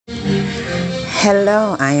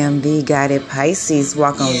Hello, I am the Guided Pisces.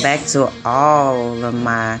 Welcome back to all of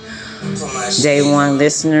my day one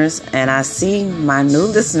listeners, and I see my new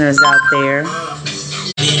listeners out there.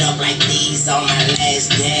 Get up like these on my last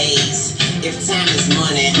days. If time is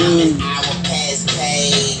money, I'm an hour past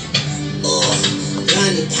paid.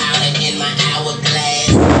 Gunpowder in my hourglass.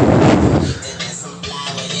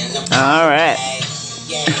 All right.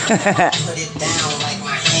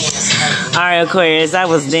 All right, Aquarius, I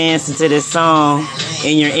was dancing to this song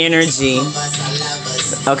in your energy.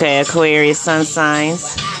 Okay, Aquarius sun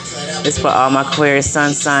signs. It's for all my Aquarius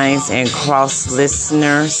sun signs and cross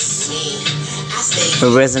listeners.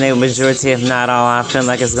 Will resonate with majority, if not all. I feel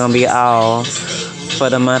like it's going to be all for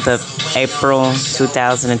the month of April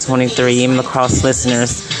 2023, even the cross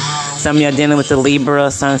listeners. Some of y'all dealing with the Libra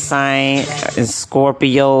sun sign and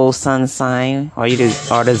Scorpio sun sign, or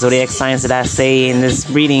the zodiac signs that I say in this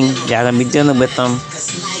reading. Y'all gonna be dealing with them.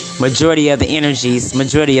 Majority of the energies,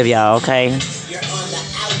 majority of y'all, okay?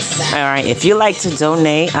 Alright, if you like to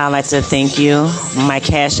donate, I'd like to thank you. My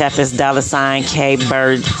cash app is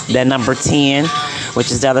 $K-Bird, that number 10, which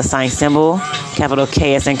is $ symbol, capital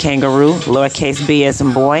K as in kangaroo, lowercase b as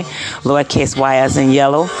in boy, lowercase y as in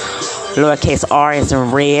yellow, lowercase r as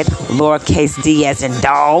in red, lowercase d as in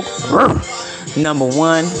dog, number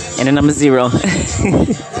 1, and the number 0.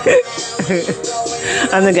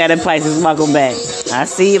 I'm the guy that places. Welcome back. I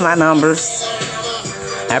see my numbers.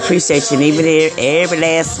 I appreciate you, and even every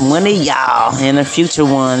last one of y'all and the future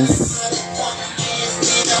ones.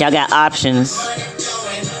 Y'all got options.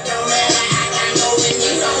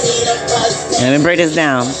 Let me break this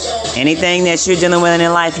down. Anything that you're dealing with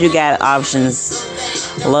in life, you got options.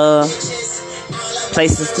 Love,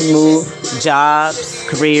 places to move, jobs,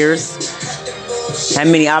 careers. Have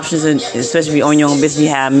many options, especially if you own your own business, you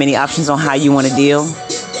have many options on how you want to deal.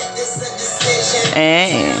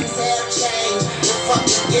 And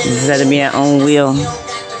you just have to be at own will.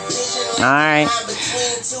 Alright.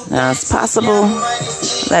 Now it's possible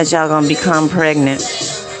that y'all gonna become pregnant.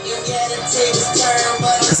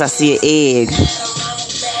 Because I see an egg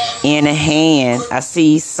in a hand. I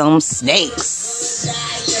see some snakes.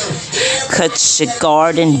 Cut your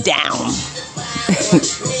garden down.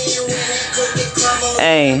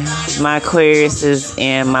 Hey, my Aquarius is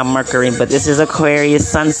in my Mercury, but this is Aquarius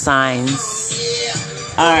sun signs.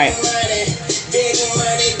 Alright.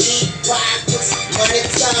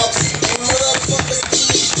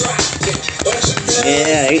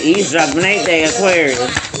 Yeah, eavesdropping ain't they, Aquarius?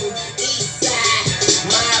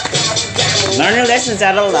 Learn your lessons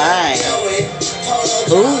out of life.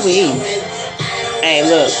 Ooh-wee. Hey,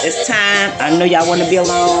 look, it's time. I know y'all want to be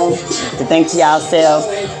alone, to think to yourselves,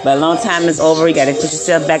 but a long time is over. You got to put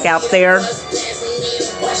yourself back out there.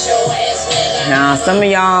 Now, some of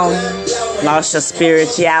y'all lost your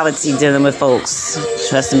spirituality dealing with folks.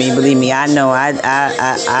 Trust me, believe me, I know. I'm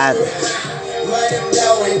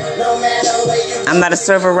not a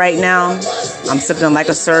server right now. I'm something like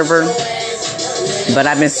a server. But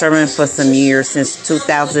I've been serving for some years, since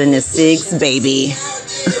 2006, baby.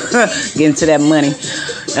 Getting to that money.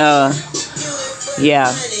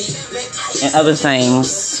 Yeah. And other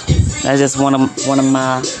things. That's just one of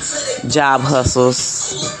my job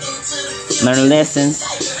hustles. Learning lessons.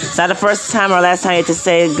 It's not the first time or last time you had to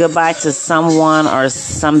say goodbye to someone or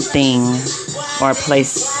something or a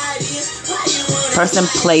place. Person,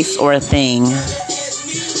 place, or a thing.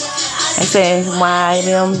 I say, why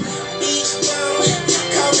them?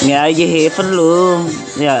 Yeah, you here for the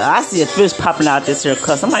love. Yeah, I see a fish popping out this here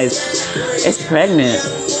because somebody's pregnant.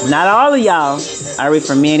 Not all of y'all. I read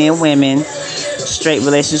for men and women. Straight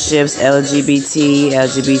relationships, LGBTQ.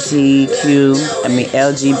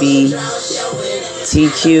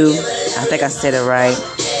 I think I said it right.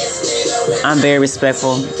 I'm very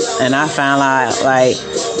respectful. And I found out, like,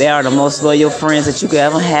 they are the most loyal friends that you could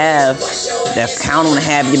ever have. That count on to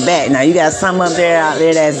have your back. Now, you got some out there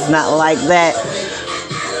that's not like that.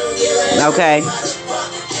 Okay.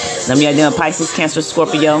 Some of y'all doing Pisces, Cancer,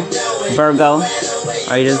 Scorpio, Virgo.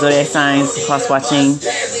 Are you the zodiac signs? Cross watching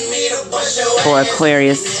for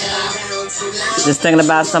Aquarius. Just thinking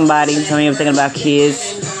about somebody. Some of you are thinking about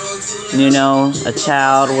kids. You know, a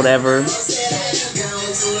child, whatever.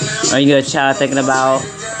 Or you got a child thinking about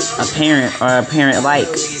a parent or a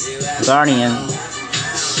parent-like guardian.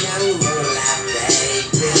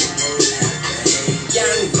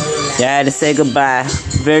 Yeah, I had to say goodbye.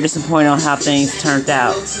 Very disappointed on how things turned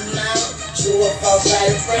out.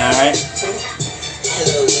 Alright.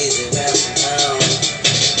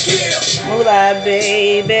 Moolah,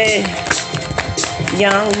 baby.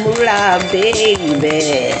 Young moolah,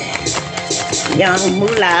 baby. Young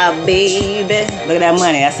moolah, baby. Look at that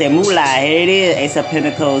money. I said moolah. Here it is. Ace of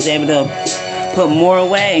Pentacles. Able to put more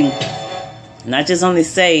away. Not just only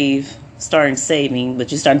starting saving,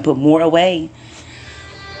 but you starting to put more away.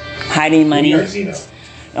 Hiding money.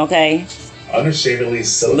 Okay. Unashamedly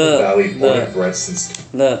Silicon Valley born and bred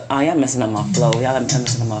since. Look, oh, y'all messing up my flow. Y'all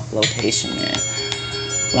messing up my flotation, man.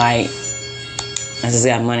 Like, I just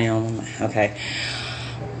got money on my. Okay.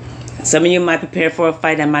 Some of you might prepare for a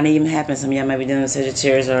fight that might not even happen. Some of y'all might be dealing with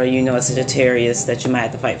Sagittarius, or you know a Sagittarius that you might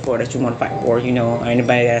have to fight for, that you want to fight for, you know, or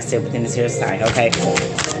anybody that sit within this here sign, okay?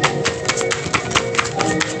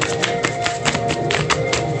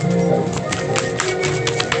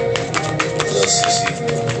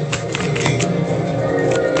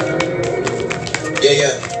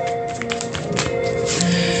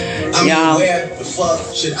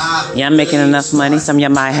 Y'all making enough money. Some of y'all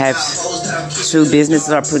might have 2 businesses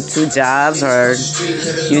or put 2 jobs, or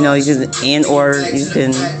you know, you can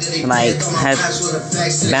like have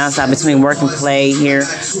balance out between work and play here,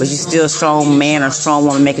 but you're still a strong man or strong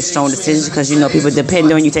woman making strong decisions, because you know people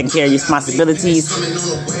depend on you taking care of your responsibilities.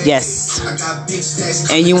 Yes,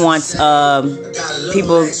 and you want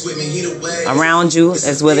people around you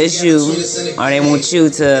as well as you, or they want you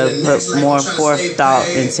to put more forethought,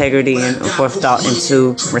 integrity, and forethought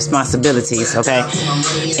into responsibilities. Okay,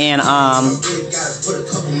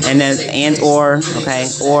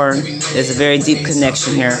 or there's a very deep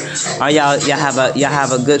connection here. Or y'all have a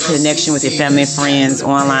good connection with your family and friends,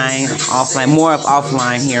 online, offline, more of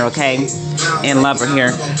offline here, okay? And lover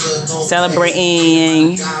here.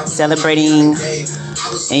 Celebrating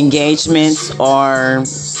engagements, or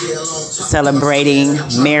celebrating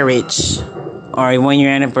marriage, or 1-year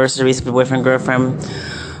anniversaries with boyfriend, girlfriend,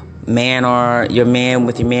 man, or your man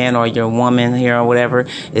with your man, or your woman here, or whatever.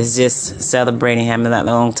 Is just celebrating, having that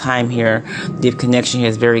long time here. Deep connection here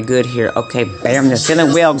is very good here. Okay, bam, they're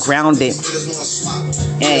feeling well grounded.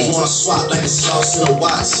 Hey. Swap like the sauce in the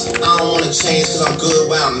watch. I don't want to change because I'm good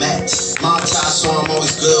where I'm at. My tie, so I'm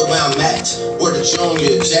always good where I'm at. Word of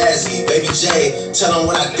Junior, Jazzy, Baby J. Tell them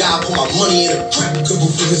what I got, put my money in a crack. Couple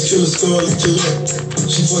figures, killer scars to it.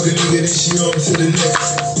 She fucking nigga, then she on to the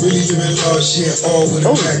next. Really living large, she ain't all with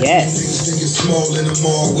a rack. Yes. Niggas think it's small in the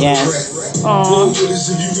mall with a rack. Aww.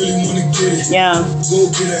 Yeah.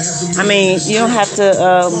 I mean, you don't have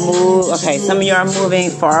to move. Okay, some of you are moving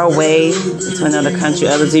far away to another country.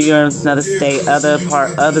 Others of you are in another state.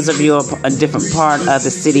 Others of you are a different part of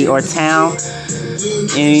the city or town.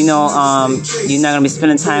 And you know, you're not gonna be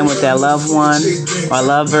spending time with that loved one or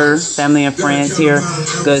lover, family and friends here,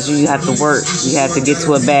 because you have to work. You have to get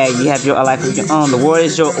to a bag. You have your life of your own. The world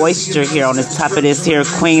is your oyster here on the top of this here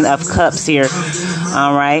Queen of Cups here.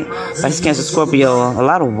 All right, Vice Cancer, Scorpio, a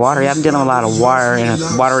lot of water. I'm dealing with a lot of water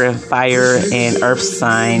and fire and earth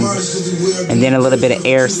sign, and then a little bit of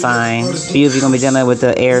air sign. A few of you are gonna be dealing with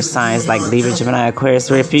the air signs like Libra, Gemini, Aquarius.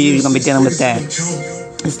 So a few of you are gonna be dealing with that.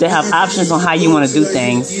 Still have options on how you want to do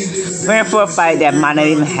things. Preparing for a fight that might not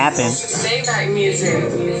even happen. Maybach music.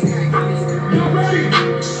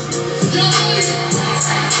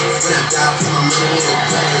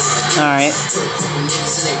 Alright.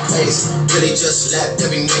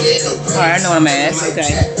 Alright, I know what I'm at.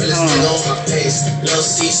 Okay. Lil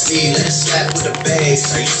CC, let it slap with a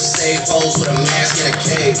bass. I used to stay posed with a mask in a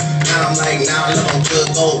cave. Now I'm like, now I live on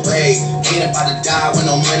good, go away. Ain't about to die with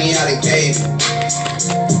no money out of gave.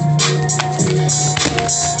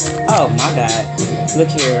 Oh my God. Look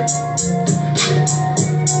here.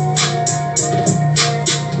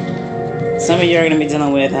 Some of you are going to be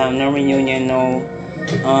dealing with no reunion, no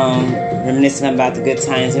reminiscing about the good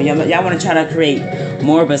times. And y'all want to try to create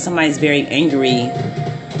more, but somebody's very angry.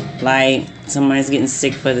 Like somebody's getting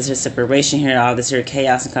sick for this here separation here, all this here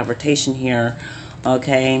chaos and confrontation here.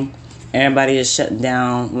 Okay. Everybody is shutting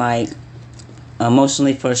down, like,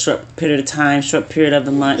 emotionally for a short period of time, short period of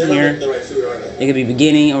the month here. It could be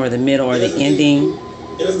beginning or the middle or the ending.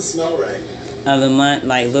 It doesn't smell right. Of the month,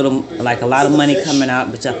 like a lot of money coming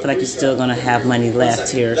out, but I feel like you're still gonna have money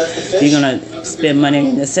left here. You're gonna spend money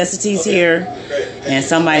on necessities here, and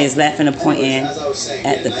somebody is laughing and pointing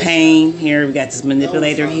at the pain here. We got this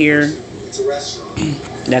manipulator here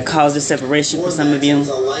that caused the separation for some of you.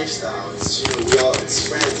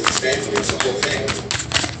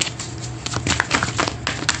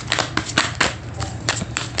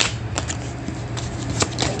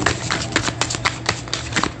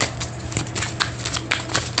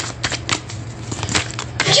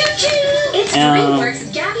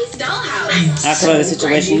 After the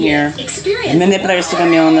situation here, the manipulator is still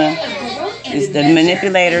going to be on the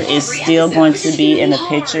manipulator is still going to be in the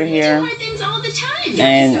picture here.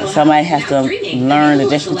 And somebody has to learn the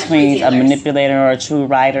difference between a manipulator or a true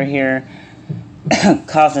writer here,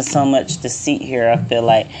 causing so much deceit here, I feel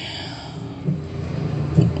like.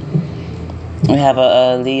 We have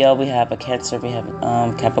a Leo, we have a Cancer, we have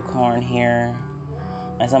Capricorn here.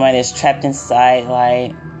 And somebody that's trapped inside,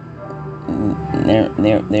 like,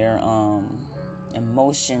 their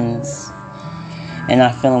emotions and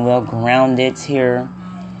not feeling well grounded here.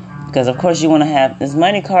 Because of course you want to have this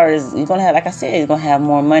money card is you're gonna have, like I said, you're gonna have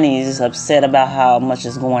more money. You're just upset about how much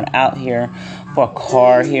is going out here for a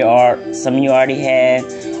car here, or some of you already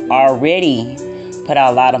put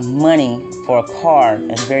out a lot of money for a car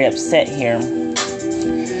and very upset here.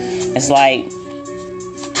 It's like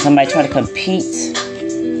somebody trying to compete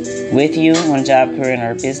with you on a job, career,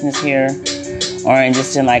 or business here, or in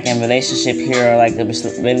just in relationship here, or like the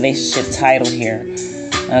relationship title here.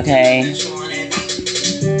 Okay.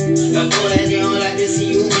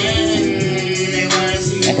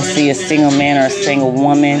 I can see a single man or a single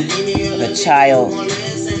woman with a child,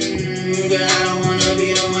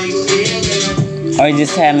 or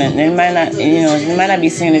just having. They might not, they might not be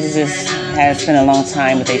saying it. Just has spent a long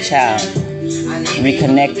time with their child,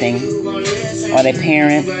 reconnecting, or their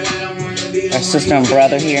parent, or sister and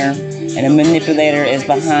brother here, and the manipulator is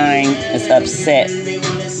behind, is upset.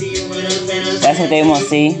 That's what they want to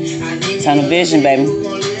see. It's on the vision, baby.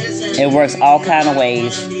 It works all kind of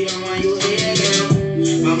ways.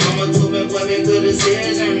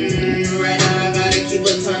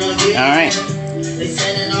 All right.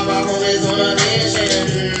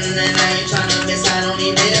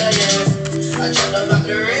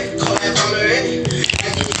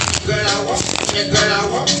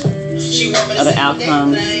 Other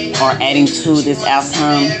outcomes are adding to this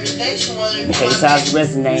outcome. Okay, so how does it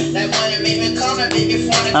resonate?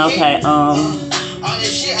 Okay,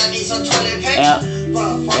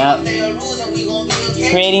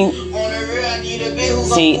 creating.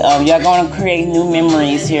 See, y'all gonna create new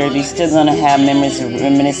memories here. You're still gonna have memories to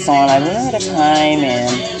reminisce on, like remember the time,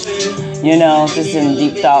 and just in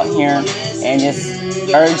deep thought here, and just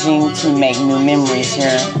urging to make new memories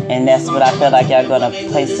here. And that's what I feel like y'all gonna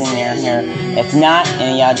place in there here. If not,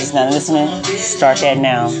 and y'all just not listening, start that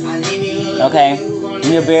now. Okay,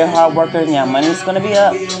 you're a very hard worker, and y'all money's gonna be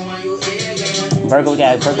up. Virgo, we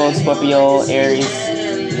got Virgo, Scorpio, Aries,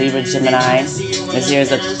 Libra, Gemini. This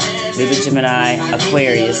here's a Libra, Gemini,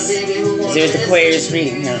 Aquarius. There's Aquarius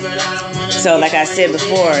reading here. So, like I said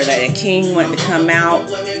before, that the king wanted to come out.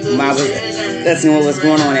 That's what was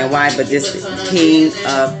going on and why, but this King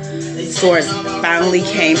of Swords finally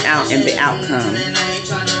came out in the outcome.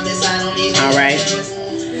 All right.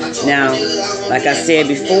 Now, like I said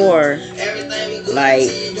before,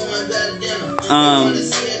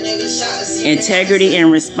 integrity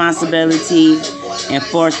and responsibility and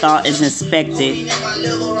forethought is expected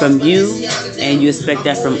from you, and you expect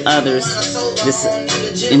that from others. This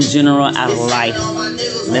in general out of life.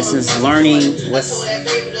 Lessons learning, what's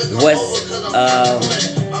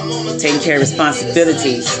taking care of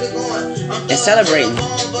responsibilities and celebrating.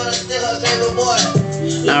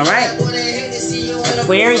 All right,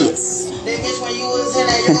 Aquarius.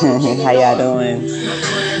 How y'all doing?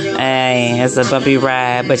 Hey, it's a bumpy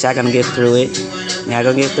ride, but y'all gonna get through it. Y'all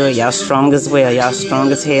gonna get through it. Y'all strong as well. Y'all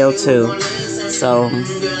strong as hell too. So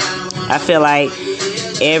I feel like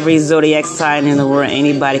every zodiac sign in the world,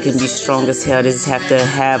 anybody can be strong as hell. They just have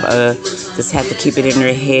to keep it in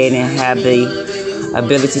their head and have the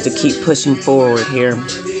ability to keep pushing forward here.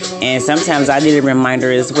 And sometimes I need a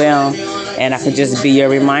reminder as well, and I could just be your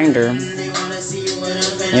reminder.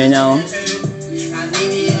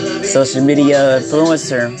 Social media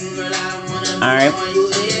influencer. All right.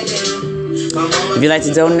 If you'd like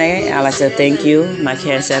to donate, I'd like to thank you. My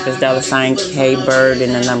cash app is $K-Bird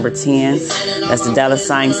and the number 10. That's the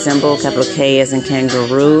 $ symbol, capital K as in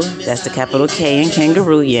kangaroo. That's the capital K in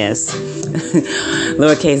kangaroo, yes.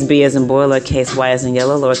 Lowercase b as in boy, lowercase y as in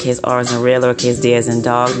yellow, lowercase r as in red, lowercase d as in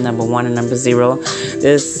dog, number 1 and number 0.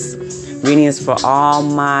 This reading is for all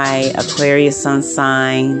my Aquarius sun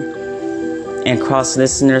sign and cross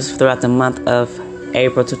listeners throughout the month of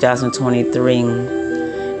April 2023.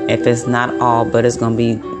 If it's not all, but it's going to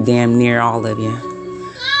be damn near all of you.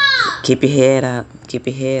 Keep your head up. Keep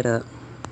your head up.